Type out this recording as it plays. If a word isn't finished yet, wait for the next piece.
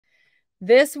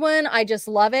This one, I just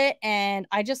love it. And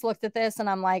I just looked at this and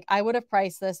I'm like, I would have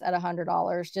priced this at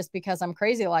 $100 just because I'm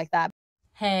crazy like that.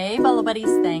 Hey, Bolo Buddies,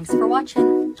 thanks for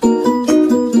watching. Full-time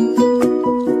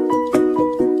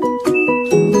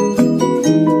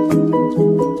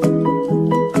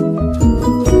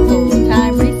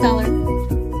reseller.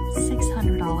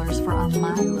 $600 for a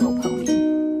My Little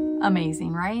Pony.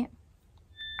 Amazing, right?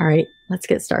 All right, let's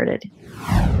get started.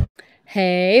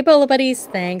 Hey, Bolo Buddies,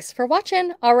 thanks for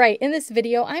watching. All right, in this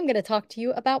video, I'm going to talk to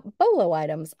you about Bolo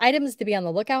items. Items to be on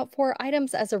the lookout for,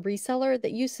 items as a reseller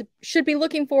that you should be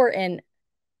looking for in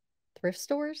thrift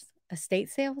stores, estate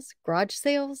sales, garage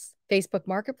sales, Facebook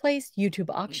Marketplace, YouTube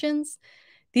auctions.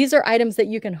 These are items that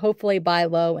you can hopefully buy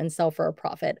low and sell for a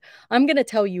profit. I'm going to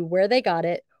tell you where they got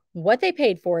it, what they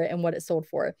paid for it, and what it sold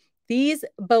for. These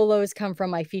Bolos come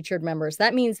from my featured members.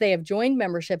 That means they have joined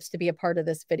memberships to be a part of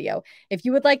this video. If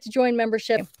you would like to join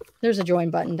membership, there's a join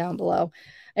button down below.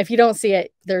 If you don't see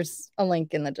it, there's a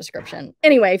link in the description.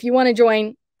 Anyway, if you want to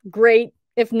join, great.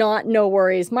 If not, no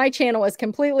worries. My channel is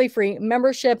completely free.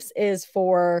 Memberships is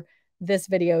for this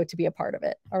video to be a part of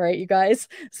it. All right, you guys.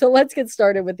 So let's get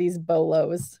started with these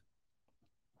Bolos.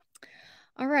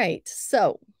 All right.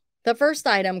 So the first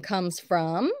item comes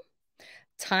from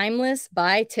Timeless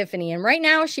by Tiffany. And right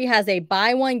now she has a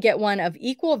buy one, get one of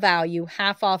equal value,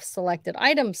 half off selected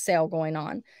items sale going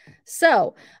on.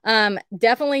 So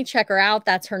definitely check her out.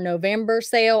 That's her November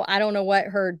sale. I don't know what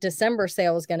her December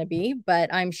sale is going to be,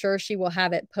 but I'm sure she will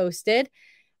have it posted.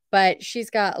 But she's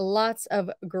got lots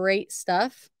of great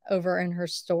stuff over in her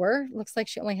store. Looks like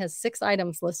she only has 6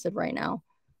 items listed right now.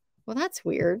 Well, that's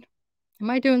weird. Am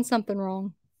I doing something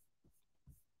wrong?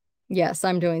 Yes,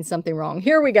 I'm doing something wrong.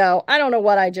 Here we go. I don't know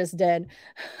what I just did.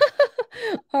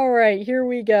 All right, here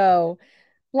we go.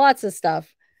 Lots of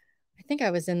stuff. I think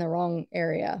I was in the wrong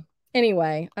area.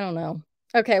 Anyway, I don't know.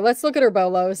 Okay, let's look at her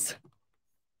Bolos.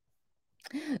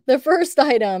 The first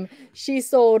item she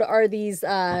sold are these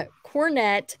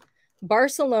Cornet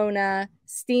Barcelona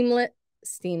stemless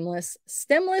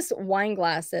wine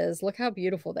glasses. Look how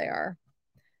beautiful they are.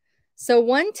 So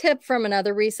one tip from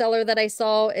another reseller that I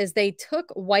saw is they took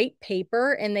white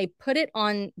paper and they put it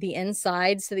on the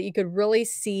inside so that you could really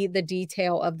see the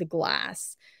detail of the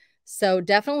glass. So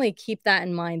definitely keep that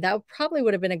in mind. That probably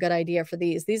would have been a good idea for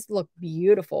these. These look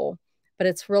beautiful, but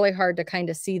it's really hard to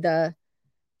kind of see the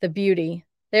beauty.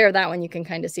 There, that one you can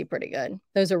kind of see pretty good.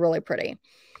 Those are really pretty.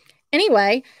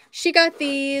 Anyway, she got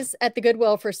these at the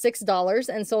Goodwill for $6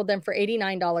 and sold them for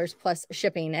 $89 plus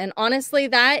shipping. And honestly,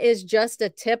 that is just a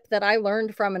tip that I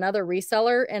learned from another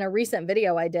reseller in a recent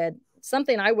video I did.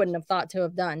 Something I wouldn't have thought to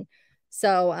have done.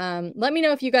 So let me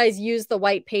know if you guys use the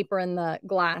white paper and the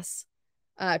glass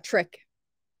trick.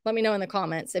 Let me know in the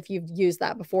comments if you've used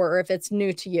that before or if it's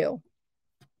new to you.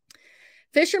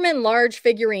 Fisherman large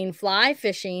figurine fly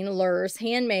fishing lures,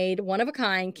 handmade, one of a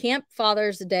kind, Camp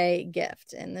Father's Day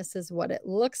gift. And this is what it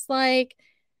looks like.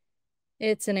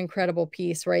 It's an incredible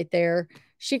piece right there.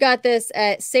 She got this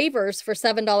at Savers for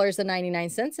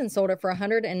 $7.99 and sold it for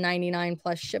 $199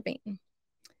 plus shipping.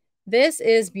 This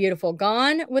is beautiful.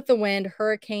 Gone with the Wind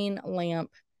hurricane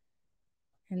lamp.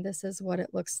 And this is what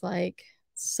it looks like.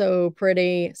 So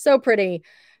pretty. So pretty.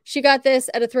 She got this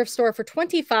at a thrift store for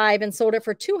 $25 and sold it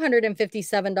for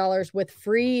 $257 with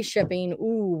free shipping.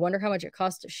 Ooh, wonder how much it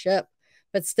costs to ship.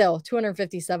 But still,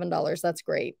 $257. That's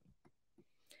great.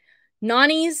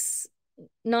 Nani's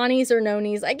or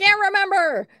Noni's, I can't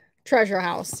remember. Treasure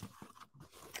House.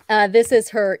 This is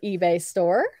her eBay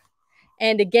store.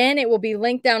 And again, it will be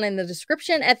linked down in the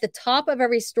description. At the top of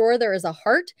every store, there is a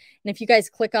heart. And if you guys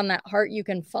click on that heart, you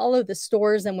can follow the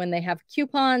stores. And when they have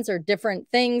coupons or different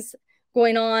things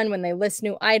going on, when they list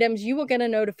new items, you will get a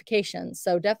notification.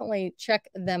 So definitely check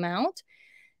them out.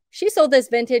 She sold this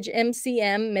vintage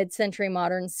MCM mid-century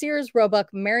modern Sears Roebuck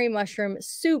Mary Mushroom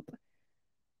Soup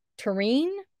tureen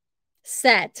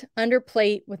set under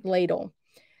plate with ladle.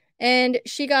 And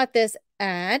she got this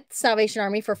at Salvation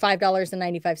Army for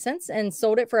 $5.95 and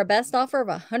sold it for a best offer of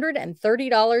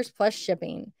 $130 plus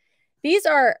shipping. These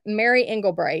are Mary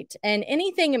Englebright, and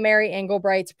anything Mary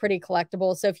Englebright's pretty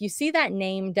collectible. So if you see that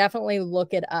name, definitely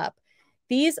look it up.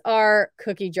 These are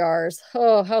cookie jars.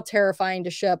 Oh, how terrifying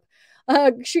to ship.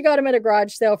 She got them at a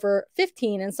garage sale for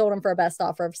 $15 and sold them for a best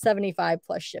offer of $75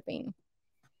 plus shipping.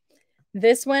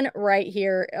 This one right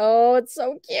here. Oh, it's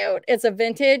so cute. It's a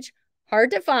vintage, hard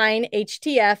to find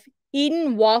HTF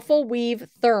Eden waffle weave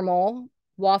thermal,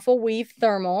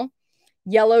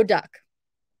 yellow duck.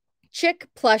 Chick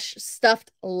plush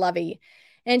stuffed lovey.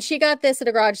 And she got this at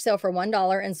a garage sale for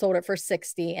 $1 and sold it for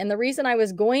 $60. And the reason I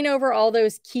was going over all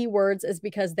those keywords is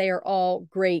because they are all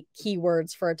great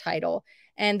keywords for a title.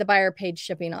 and the buyer paid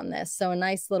shipping on this. So a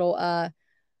nice little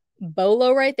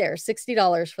Bolo right there,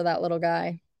 $60 for that little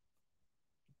guy.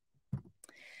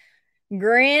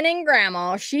 Gran and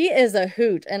Grandma, she is a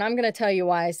hoot, and I'm going to tell you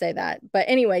why I say that. But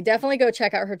anyway, definitely go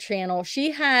check out her channel.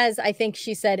 She has, I think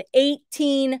she said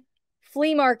 18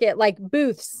 flea market, like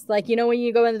booths. Like, you know, when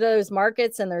you go into those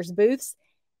markets and there's booths,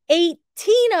 18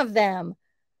 of them.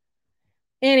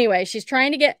 Anyway, she's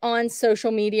trying to get on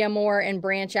social media more and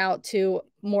branch out to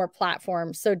more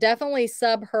platforms. So definitely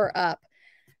sub her up.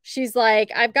 She's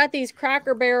like, I've got these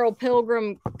Cracker Barrel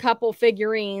Pilgrim couple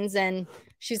figurines, and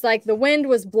she's like, the wind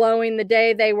was blowing the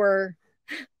day they were,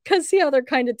 because see how they're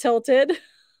kind of tilted.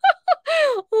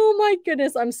 Oh my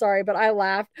goodness, I'm sorry, but I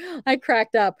laughed. I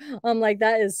cracked up. I'm like,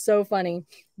 that is so funny.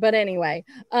 But anyway,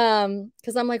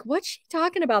 because I'm like, what's she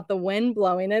talking about? The wind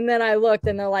blowing? And then I looked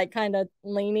and they're like kind of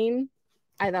leaning.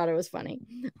 I thought it was funny.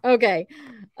 Okay.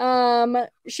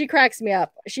 She cracks me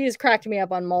up. She has cracked me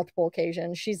up on multiple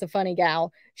occasions. She's a funny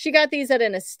gal. She got these at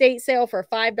an estate sale for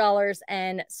 $5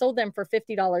 and sold them for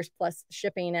 $50 plus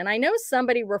shipping. And I know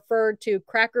somebody referred to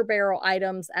Cracker Barrel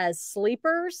items as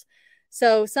sleepers.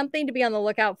 So something to be on the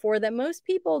lookout for that most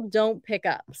people don't pick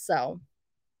up. So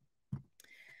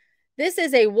this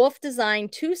is a Wolf Design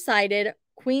two-sided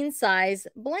queen size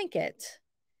blanket.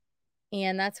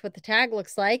 And that's what the tag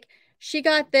looks like. She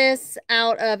got this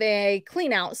out of a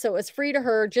clean out, so it was free to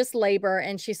her, just labor,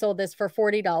 and she sold this for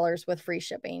 $40 with free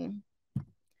shipping.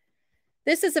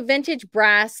 This is a vintage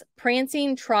brass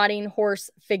prancing, trotting horse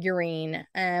figurine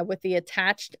with the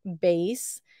attached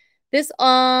base. This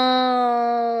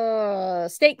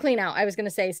state clean out. I was going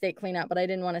to say state clean out, but I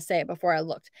didn't want to say it before I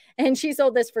looked. And she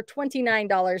sold this for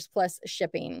 $29 plus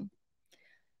shipping.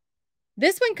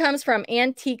 This one comes from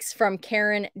Antiques from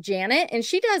Karen Janet, and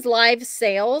she does live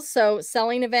sales, so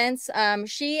selling events.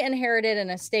 She inherited an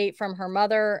estate from her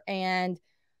mother and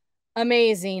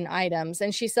amazing items,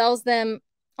 and she sells them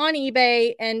on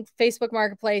eBay and Facebook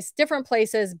Marketplace, different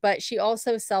places, but she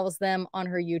also sells them on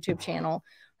her YouTube channel.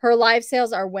 Her live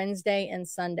sales are Wednesday and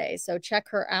Sunday, so check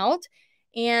her out,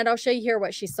 and I'll show you here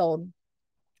what she sold.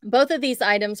 Both of these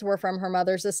items were from her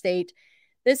mother's estate.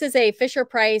 This is a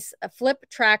Fisher-Price a flip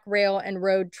track rail and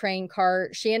road train car.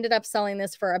 She ended up selling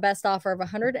this for a best offer of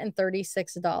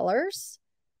 $136.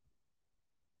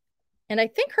 And I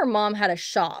think her mom had a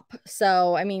shop.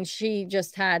 So, I mean, she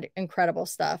just had incredible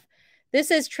stuff. This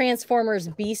is Transformers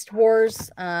Beast Wars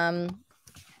in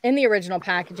the original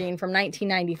packaging from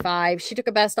 1995. She took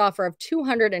a best offer of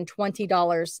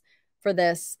 $220 for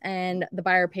this, and the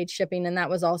buyer paid shipping, and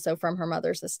that was also from her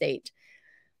mother's estate.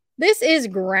 This is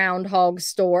Groundhog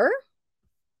Store.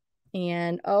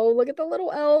 And oh, look at the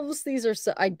little elves. These are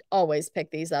so, I always pick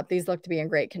these up. These look to be in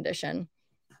great condition.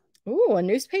 Ooh, a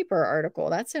newspaper article.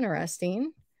 That's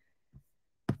interesting.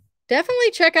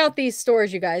 Definitely check out these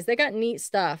stores, you guys. They got neat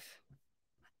stuff.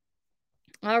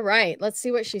 All right, let's see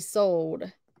what she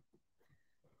sold.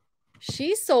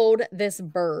 She sold this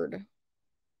bird.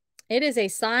 It is a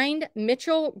signed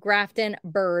Mitchell Grafton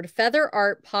bird, feather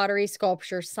art pottery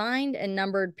sculpture, signed and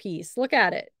numbered piece. Look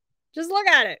at it. Just look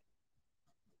at it.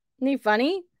 Isn't he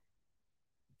funny?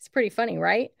 It's pretty funny,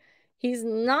 right? He's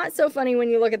not so funny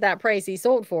when you look at that price he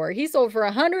sold for. He sold for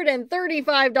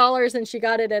 $135 and she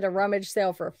got it at a rummage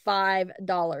sale for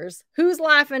 $5. Who's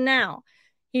laughing now?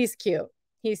 He's cute.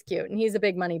 He's cute, and he's a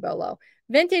big money bolo.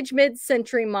 Vintage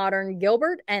mid-century modern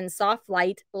Gilbert and soft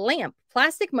light lamp.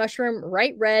 Plastic mushroom,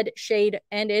 bright red shade,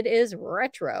 and it is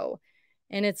retro.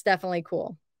 And it's definitely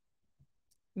cool.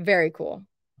 Very cool.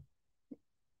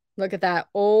 Look at that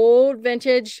old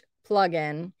vintage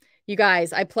plug-in. You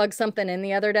guys, I plugged something in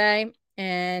the other day,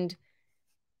 and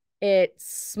it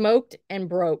smoked and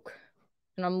broke.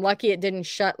 And I'm lucky it didn't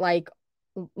shut. Like,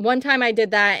 one time I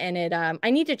did that, and it I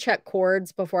need to check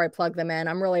cords before I plug them in.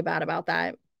 I'm really bad about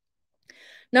that.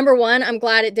 Number one, I'm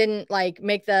glad it didn't like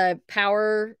make the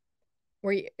power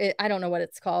where you, I don't know what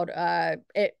it's called. Where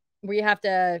you have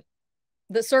to,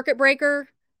 the circuit breaker.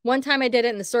 One time I did it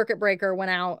and the circuit breaker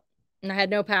went out and I had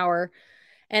no power.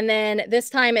 And then this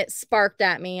time it sparked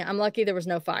at me. I'm lucky there was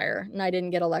no fire and I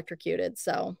didn't get electrocuted.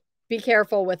 So be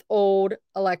careful with old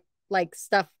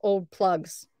old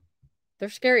plugs. They're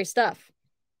scary stuff.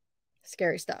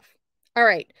 Scary stuff. All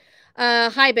right.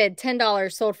 High bid,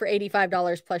 $10, sold for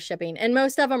 $85 plus shipping. And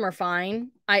most of them are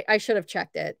fine. I should have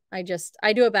checked it. I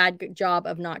do a bad job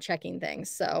of not checking things.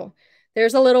 So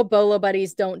there's a little Bolo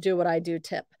Buddies don't do what I do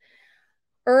tip.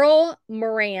 Earl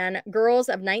Moran, Girls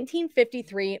of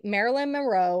 1953, Marilyn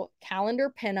Monroe,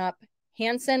 Calendar Pinup,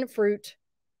 Hanson Fruit,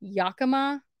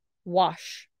 Yakima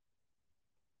Wash.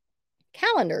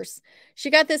 calendars. She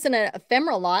got this in an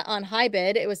ephemeral lot on high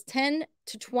bid. It was $10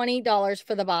 to $20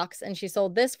 for the box, and she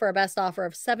sold this for a best offer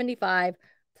of $75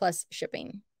 plus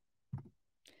shipping.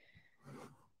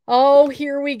 Oh,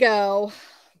 here we go.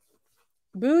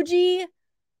 Bougie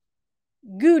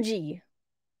Guji.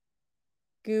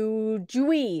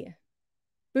 Gujui.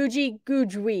 Bougie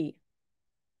Gujui.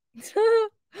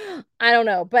 I don't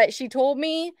know, but she told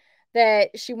me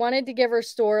that she wanted to give her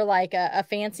store like a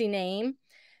fancy name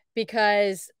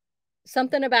because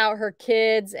something about her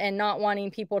kids and not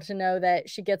wanting people to know that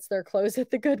she gets their clothes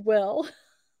at the Goodwill.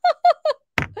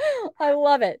 I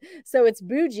love it. So it's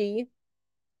Bougie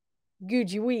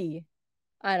Gujui.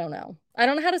 I don't know. I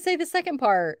don't know how to say the second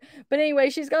part. But anyway,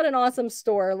 she's got an awesome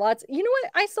store. Lots. You know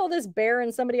what? I saw this bear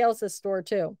in somebody else's store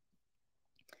too.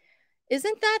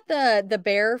 Isn't that the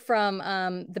bear from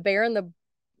the Bear in the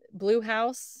Blue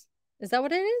House? Is that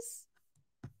what it is?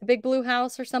 The Big Blue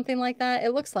House or something like that?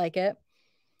 It looks like it.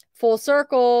 Full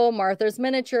Circle, Martha's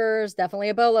Miniatures, definitely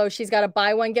a Bolo. She's got a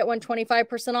buy one, get one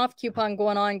 25% off coupon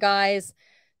going on, guys.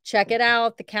 Check it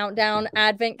out. The Countdown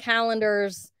Advent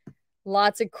calendars.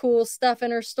 Lots of cool stuff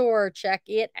in her store. Check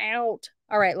it out.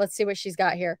 All right, let's see what she's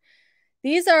got here.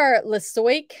 These are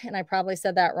Lesoik, and I probably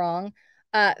said that wrong.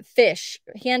 Fish,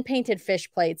 hand-painted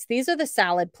fish plates. These are the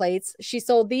salad plates. She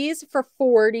sold these for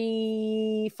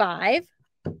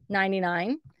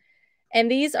 $45.99. And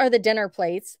these are the dinner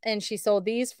plates, and she sold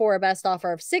these for a best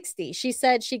offer of $60. She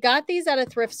said she got these at a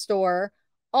thrift store,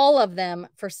 all of them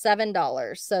for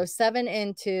 $7. So 7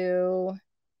 into,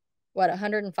 what,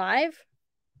 105?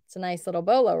 It's a nice little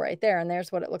Bolo right there, and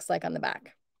there's what it looks like on the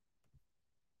back.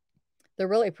 They're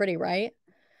really pretty, right?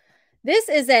 This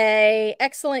is a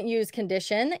excellent used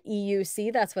condition,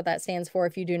 EUC. That's what that stands for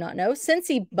if you do not know.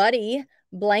 Scentsy Buddy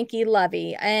Blankie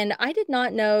Lovey. And I did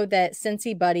not know that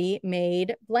Scentsy Buddy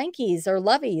made blankies or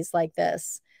loveys like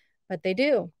this, but they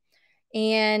do.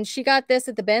 And she got this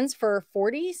at the Benz for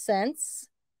 40 cents.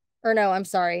 Or no, I'm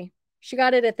sorry. She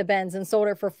got it at the Benz and sold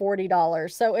it for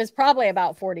 $40. So it's probably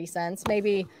about 40 cents,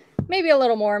 maybe a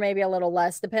little more, maybe a little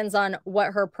less. Depends on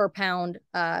what her per pound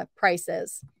price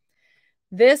is.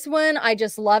 This one, I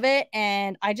just love it.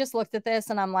 And I just looked at this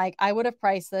and I'm like, I would have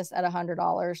priced this at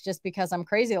 $100 just because I'm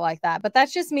crazy like that. But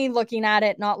that's just me looking at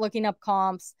it, not looking up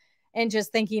comps and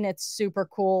just thinking it's super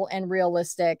cool and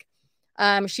realistic.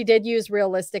 She did use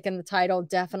realistic in the title.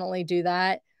 Definitely do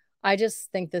that. I just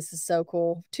think this is so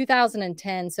cool.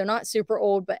 2010, so not super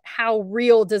old, but how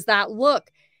real does that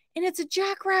look? And it's a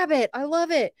jackrabbit. I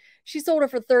love it. She sold it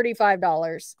for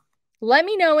 $35. Let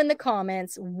me know in the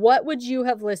comments, what would you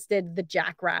have listed the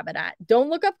jackrabbit at? Don't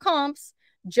look up comps,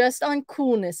 just on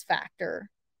coolness factor.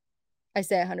 I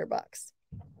say $100.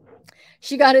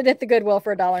 She got it at the Goodwill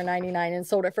for $1.99 and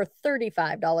sold it for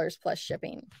 $35 plus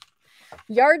shipping.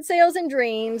 Yard Sales and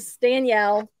Dreams,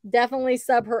 Danielle, definitely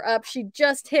sub her up. She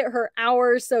just hit her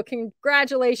hours, so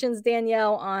congratulations,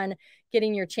 Danielle, on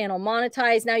getting your channel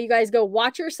monetized. Now you guys go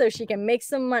watch her so she can make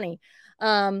some money.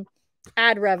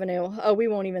 Ad revenue. Oh, we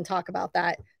won't even talk about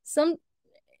that. You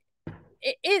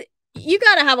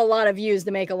got to have a lot of views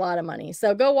to make a lot of money.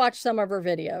 So go watch some of her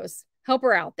videos. Help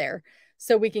her out there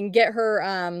so we can get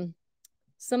her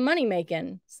some money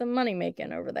making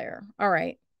over there. All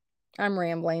right. I'm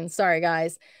rambling. Sorry,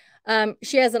 guys.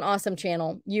 She has an awesome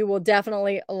channel. You will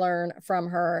definitely learn from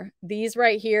her. These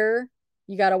right here,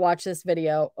 you got to watch this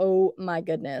video. Oh my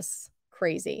goodness.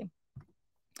 Crazy.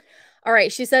 All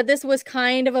right. She said this was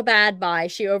kind of a bad buy.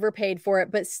 She overpaid for it,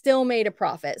 but still made a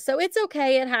profit. So it's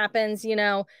okay. It happens. You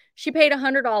know, she paid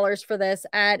 $100 for this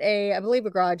at I believe, a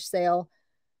garage sale.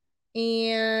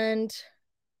 And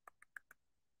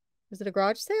was it a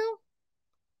garage sale?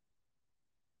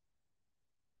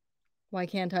 Why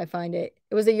can't I find it?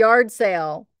 It was a yard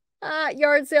sale.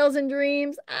 Yard Sales and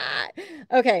Dreams.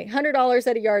 Okay, $100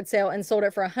 at a yard sale and sold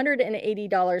it for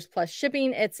 $180 plus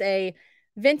shipping. It's a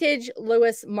vintage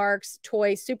Lewis Marks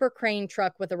toy super crane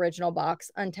truck with original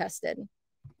box, untested.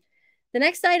 The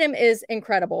next item is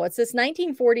incredible. It's this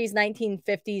 1940s,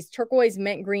 1950s turquoise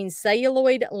mint green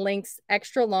celluloid lynx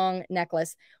extra long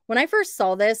necklace. When I first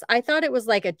saw this, I thought it was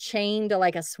like a chain to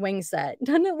like a swing set.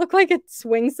 Doesn't it look like a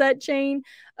swing set chain?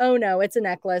 Oh no, it's a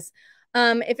necklace.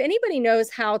 If anybody knows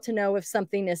how to know if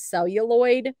something is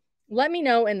celluloid, let me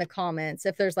know in the comments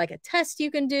if there's like a test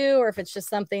you can do, or if it's just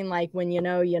something like when you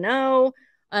know, you know.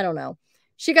 I don't know.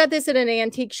 She got this at an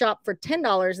antique shop for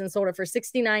 $10 and sold it for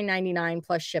 $69.99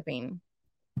 plus shipping.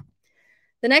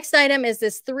 The next item is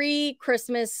this 3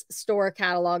 Christmas store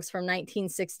catalogs from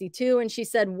 1962. And she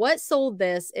said what sold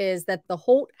this is that the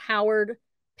Holt Howard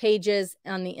pages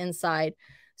on the inside.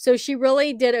 So she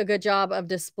really did a good job of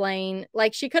displaying,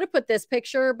 like she could have put this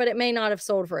picture, but it may not have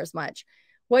sold for as much.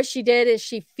 What she did is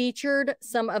she featured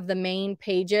some of the main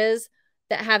pages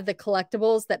that have the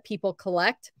collectibles that people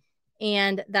collect.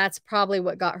 And that's probably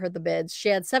what got her the bids. She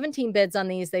had 17 bids on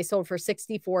these. They sold for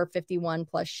 $64.51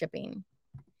 plus shipping.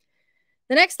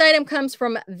 The next item comes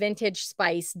from Vintage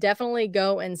Spice. Definitely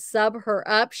go and sub her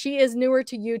up. She is newer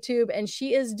to YouTube and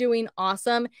she is doing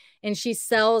awesome and she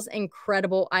sells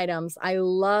incredible items. I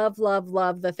love, love,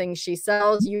 love the things she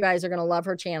sells. You guys are going to love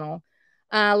her channel.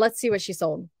 Let's see what she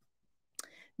sold.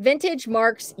 Vintage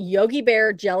Marks Yogi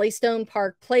Bear Jellystone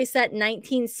Park playset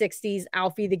 1960s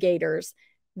Alfie the Gators.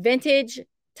 Vintage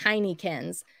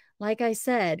Tinykins. Like I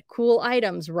said, cool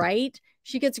items, right?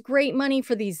 She gets great money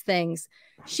for these things.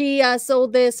 She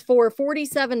sold this for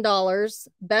 $47,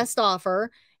 best offer,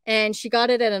 and she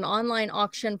got it at an online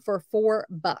auction for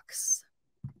 $4.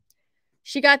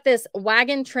 She got this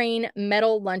Wagon Train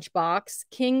metal lunchbox,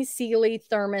 King Sealy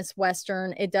Thermos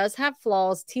Western. It does have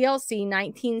flaws, TLC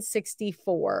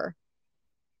 1964.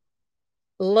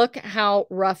 Look how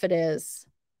rough it is.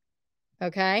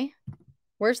 Okay.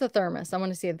 Where's the thermos? I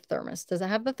want to see the thermos. Does it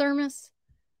have the thermos?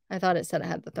 I thought it said it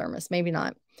had the thermos. Maybe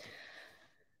not.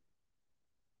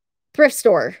 Thrift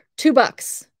store,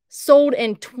 $2. Sold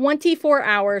in 24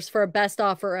 hours for a best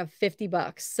offer of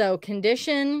 $50. So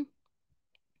condition,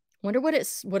 wonder what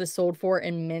it's sold for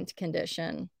in mint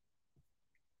condition.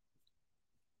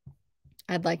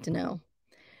 I'd like to know.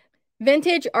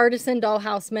 Vintage Artisan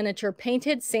Dollhouse Miniature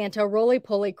Painted Santa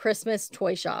Roly-Poly Christmas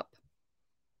Toy Shop.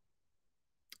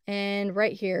 And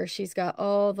right here, she's got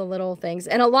all the little things.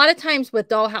 And a lot of times with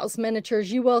dollhouse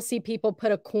miniatures, you will see people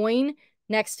put a coin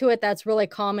next to it. That's really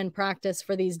common practice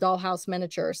for these dollhouse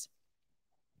miniatures.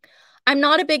 I'm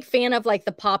not a big fan of like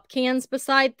the pop cans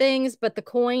beside things, but the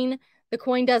coin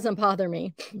doesn't bother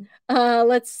me.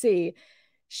 Let's see.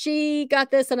 She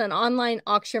got this at an online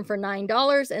auction for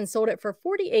 $9 and sold it for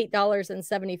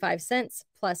 $48.75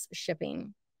 plus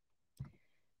shipping.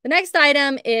 The next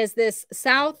item is this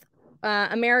South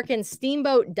American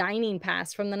Steamboat Dining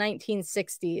Pass from the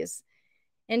 1960s.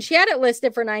 And she had it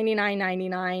listed for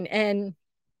 $99.99 and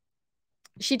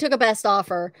she took a best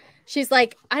offer. She's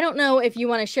like, I don't know if you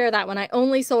want to share that one. I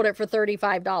only sold it for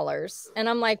 $35. And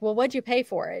I'm like, well, what'd you pay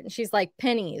for it? And she's like,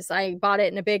 pennies. I bought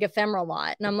it in a big ephemera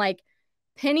lot. And I'm like,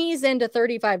 pennies into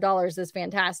 $35 is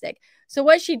fantastic. So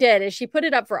what she did is she put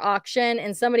it up for auction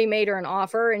and somebody made her an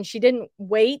offer and she didn't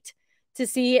wait to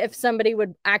see if somebody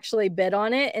would actually bid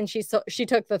on it. And she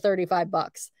took the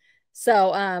 $35.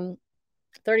 So,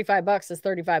 $35 is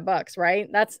 $35, right?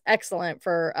 That's excellent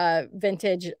for a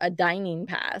vintage dining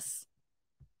pass.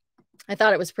 I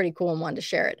thought it was pretty cool and wanted to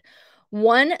share it.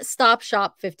 One Stop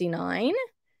Shop 59.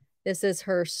 This is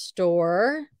her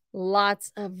store.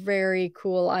 Lots of very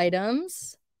cool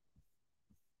items.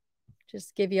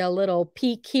 Just give you a little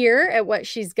peek here at what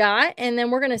she's got. And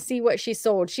then we're going to see what she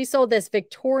sold. She sold this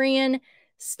Victorian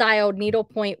styled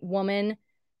needlepoint woman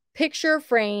picture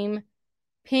frame,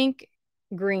 pink,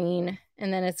 green.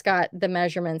 And then it's got the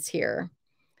measurements here.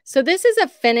 So this is a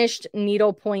finished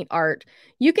needlepoint art.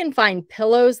 You can find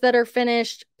pillows that are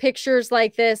finished, pictures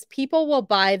like this. People will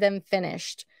buy them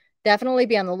finished. Definitely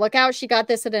be on the lookout. She got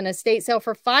this at an estate sale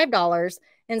for $5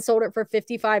 and sold it for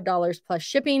 $55 plus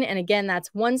shipping. And again,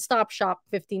 that's One Stop Shop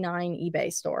 59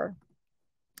 eBay store.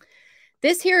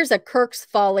 This here is a Kirk's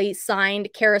Folly signed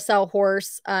carousel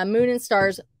horse, Moon and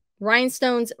Stars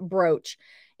rhinestones brooch.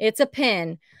 It's a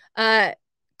pin.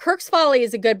 Kirk's Folly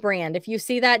is a good brand. If you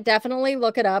see that, definitely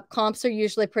look it up. Comps are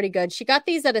usually pretty good. She got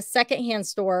these at a secondhand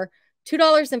store,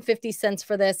 $2.50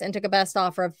 for this, and took a best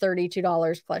offer of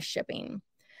 $32 plus shipping.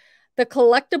 The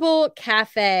Collectible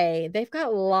Cafe. They've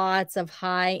got lots of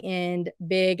high-end,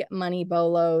 big money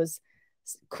bolos.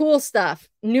 Cool stuff.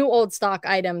 New old stock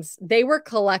items. They were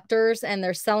collectors, and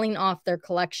they're selling off their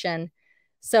collection.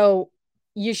 So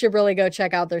you should really go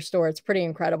check out their store. It's pretty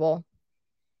incredible.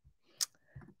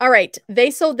 All right.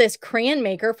 They sold this crayon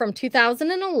maker from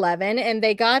 2011, and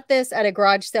they got this at a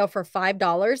garage sale for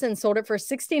 $5 and sold it for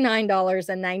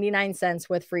 $69.99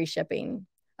 with free shipping.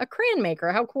 A crayon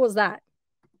maker. How cool is that?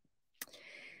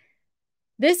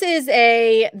 This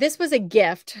was a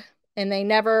gift, and they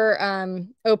never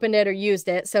opened it or used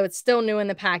it, so it's still new in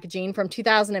the packaging from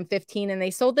 2015, and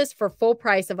they sold this for full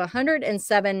price of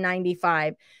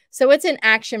 $107.95. So it's an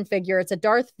action figure. It's a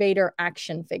Darth Vader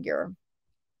action figure.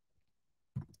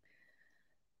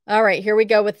 All right, here we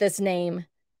go with this name.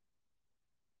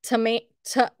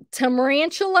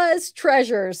 Tarantula's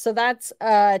Treasures. So that's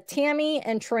Tammy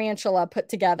and Tarantula put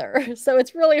together. So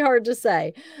it's really hard to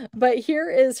say. But here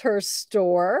is her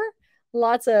store.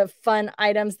 Lots of fun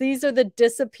items. These are the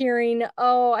disappearing.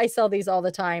 Oh, I sell these all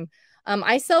the time.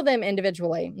 I sell them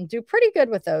individually and do pretty good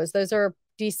with those. Those are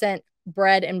decent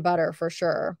bread and butter for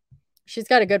sure. She's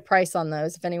got a good price on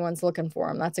those. If anyone's looking for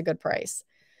them, that's a good price.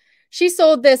 She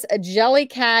sold this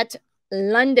Jellycat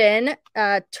London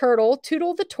turtle,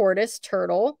 Tootle the tortoise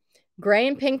turtle, gray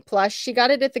and pink plush. She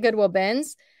got it at the Goodwill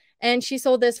bins, and she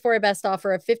sold this for a best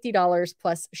offer of $50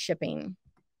 plus shipping.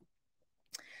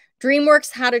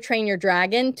 DreamWorks How to Train Your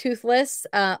Dragon Toothless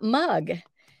mug.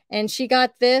 And she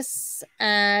got this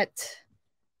at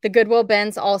the Goodwill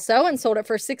bins also and sold it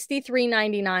for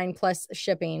 $63.99 plus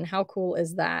shipping. How cool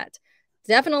is that?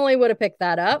 Definitely would have picked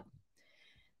that up.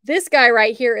 This guy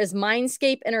right here is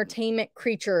Mindscape Entertainment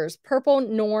Creatures Purple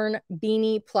Norn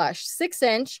Beanie Plush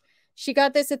 6-inch. She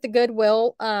got this at the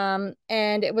Goodwill and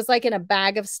it was like in a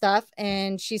bag of stuff,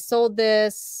 and she sold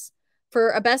this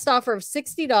for a best offer of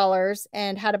 $60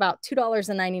 and had about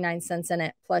 $2.99 in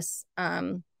it, plus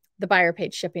the buyer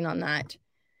paid shipping on that.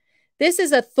 This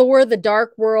is a Thor the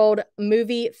Dark World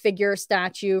movie figure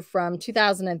statue from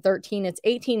 2013. It's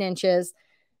 18 inches.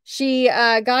 She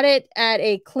got it at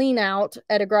a clean out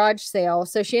at a garage sale,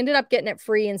 so she ended up getting it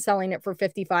free and selling it for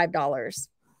 $55.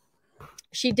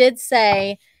 She did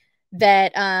say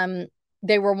that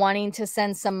they were wanting to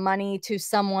send some money to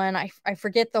someone. I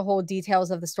forget the whole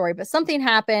details of the story, but something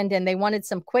happened and they wanted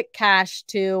some quick cash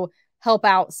to help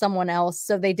out someone else.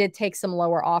 So they did take some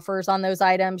lower offers on those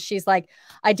items. She's like,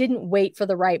 I didn't wait for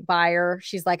the right buyer.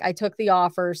 She's like, I took the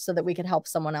offers so that we could help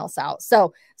someone else out.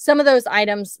 So some of those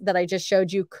items that I just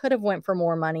showed you could have went for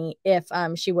more money if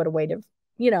she would have waited,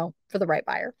 you know, for the right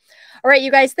buyer. All right,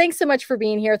 you guys, thanks so much for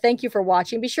being here. Thank you for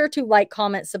watching. Be sure to like,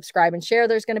 comment, subscribe, and share.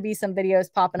 There's going to be some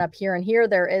videos popping up here and here.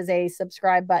 There is a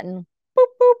subscribe button, boop,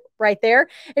 boop, right there.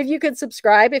 If you could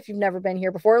subscribe, if you've never been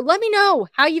here before, let me know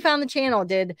how you found the channel.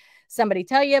 Did somebody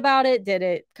tell you about it? Did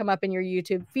it come up in your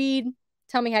YouTube feed?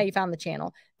 Tell me how you found the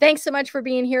channel. Thanks so much for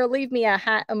being here. Leave me a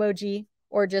hat emoji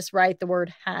or just write the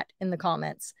word hat in the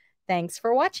comments. Thanks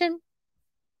for watching.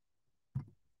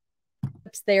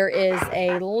 There is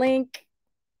a link.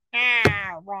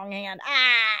 Wrong hand.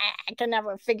 I can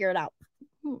never figure it out.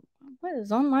 What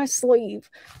is on my sleeve?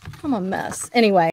 I'm a mess. Anyway.